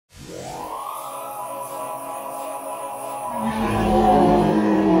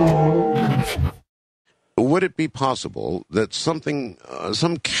would it be possible that something,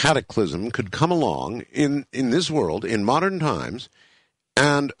 some cataclysm could come along in this world, in modern times,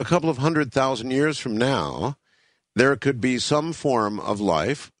 and a couple of 100,000 years from now, there could be some form of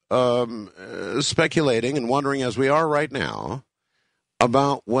life speculating and wondering, as we are right now,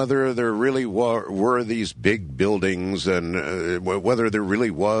 about whether there really were these big buildings and whether there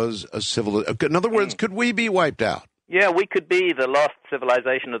really was a civilization. In other words, could we be wiped out? Yeah, we could be the lost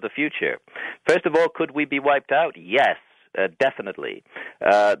civilization of the future. First of all, could we be wiped out? Yes, definitely.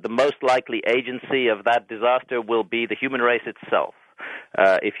 The most likely agency of that disaster will be the human race itself.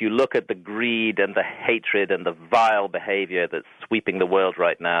 If you look at the greed and the hatred and the vile behavior that's sweeping the world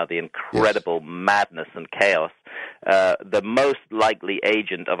right now, the incredible madness and chaos, the most likely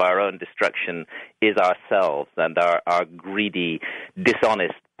agent of our own destruction is ourselves and our greedy,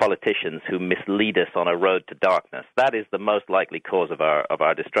 dishonest politicians who mislead us on a road to darkness. That is the most likely cause of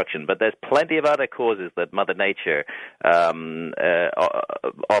our destruction. But there's plenty of other causes that Mother Nature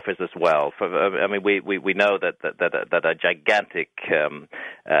offers as well. We know that a gigantic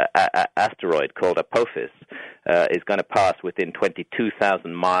asteroid called APOPHIS is going to pass within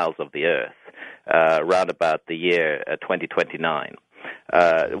 22,000 miles of the Earth around about the year 2029.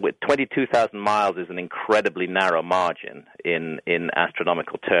 With 22,000 miles is an incredibly narrow margin in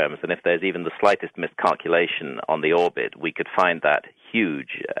astronomical terms, and if there's even the slightest miscalculation on the orbit, we could find that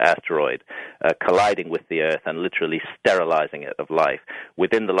huge asteroid colliding with the Earth and literally sterilizing it of life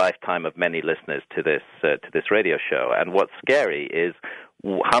within the lifetime of many listeners to this radio show. And what's scary is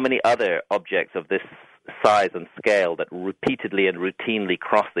how many other objects of this size and scale that repeatedly and routinely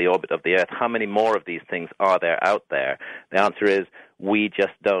cross the orbit of the Earth, how many more of these things are there out there? The answer is we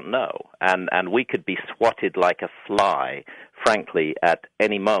just don't know. And we could be swatted like a fly, frankly, at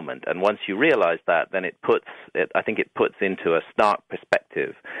any moment. And once you realize that, then I think it puts into a stark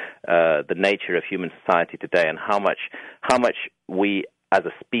perspective the nature of human society today and how much we as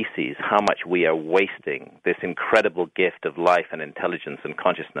a species, how much we are wasting this incredible gift of life and intelligence and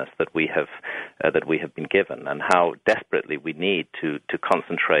consciousness that we have been given, and how desperately we need to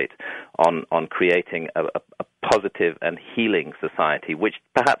concentrate on creating a positive and healing society, which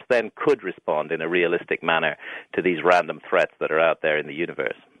perhaps then could respond in a realistic manner to these random threats that are out there in the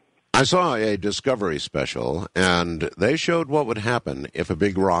universe. I saw a Discovery special, and they showed what would happen if a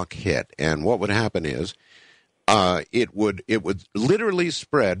big rock hit, and what would happen is it would literally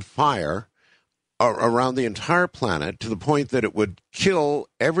spread fire around the entire planet to the point that it would kill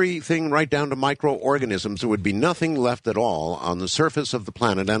everything right down to microorganisms. There would be nothing left at all on the surface of the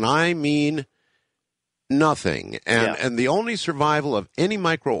planet, and I mean nothing. And the only survival of any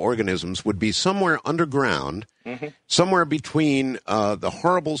microorganisms would be somewhere underground, somewhere between the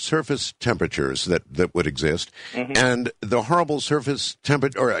horrible surface temperatures that would exist and the horrible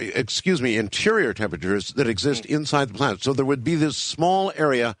interior temperatures that exist inside the planet. So there would be this small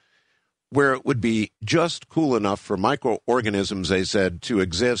area where it would be just cool enough for microorganisms, they said, to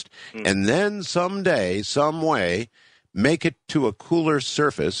exist, and then someday, some way, make it to a cooler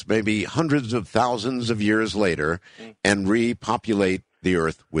surface, maybe hundreds of thousands of years later, and repopulate the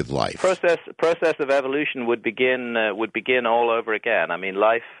Earth with life. Process of evolution would begin all over again. I mean,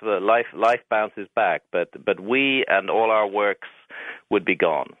 life bounces back, but we and all our works would be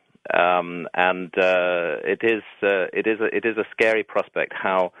gone. It is a scary prospect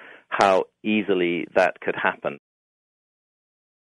how easily that could happen.